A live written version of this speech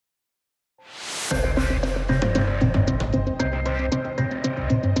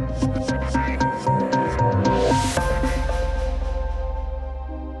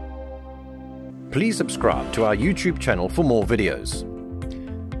Please subscribe to our YouTube channel for more videos.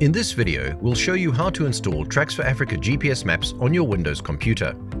 In this video, we'll show you how to install Tracks4Africa GPS Maps on your Windows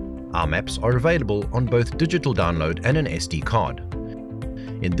computer. Our maps are available on both digital download and an SD card.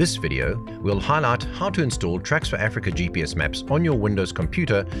 In this video, we'll highlight how to install Tracks4Africa GPS Maps on your Windows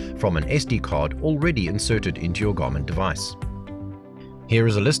computer from an SD card already inserted into your Garmin device. Here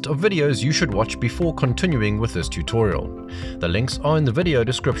is a list of videos you should watch before continuing with this tutorial. The links are in the video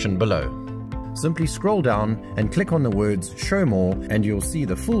description below. Simply scroll down and click on the words Show More and you'll see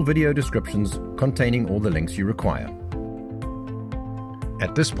the full video descriptions containing all the links you require.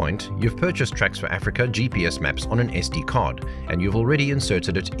 At this point, you've purchased Tracks4Africa GPS Maps on an SD card and you've already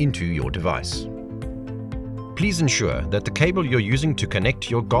inserted it into your device. Please ensure that the cable you're using to connect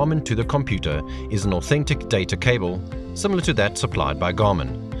your Garmin to the computer is an authentic data cable, similar to that supplied by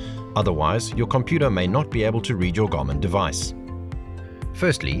Garmin. Otherwise, your computer may not be able to read your Garmin device.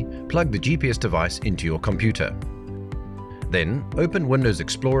 Firstly, plug the GPS device into your computer. Then, open Windows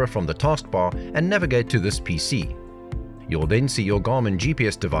Explorer from the taskbar and navigate to this PC. You'll then see your Garmin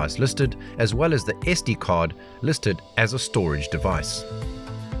GPS device listed, as well as the SD card listed as a storage device.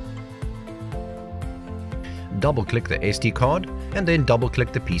 Double-click the SD card and then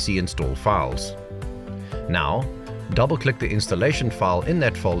double-click the PC install files. Now, double-click the installation file in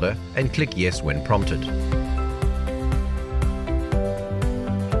that folder and click Yes when prompted.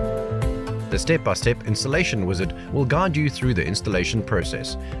 The step-by-step installation wizard will guide you through the installation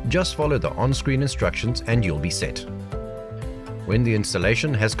process. Just follow the on-screen instructions and you'll be set. When the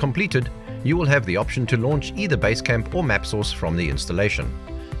installation has completed, you will have the option to launch either Basecamp or MapSource from the installation.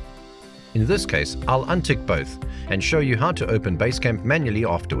 In this case, I'll untick both and show you how to open Basecamp manually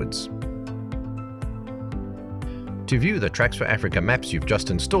afterwards. To view the Tracks4Africa maps you've just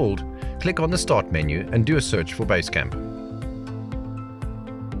installed, click on the Start menu and do a search for Basecamp.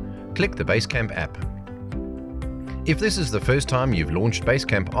 Click the Basecamp app. If this is the first time you've launched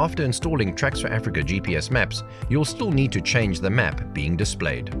Basecamp after installing Tracks4Africa GPS Maps, you'll still need to change the map being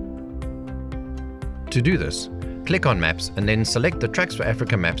displayed. To do this, click on Maps and then select the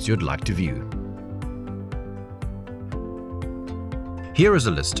Tracks4Africa maps you'd like to view. Here is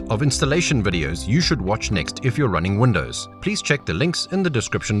a list of installation videos you should watch next if you're running Windows. Please check the links in the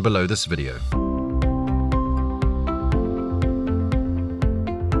description below this video.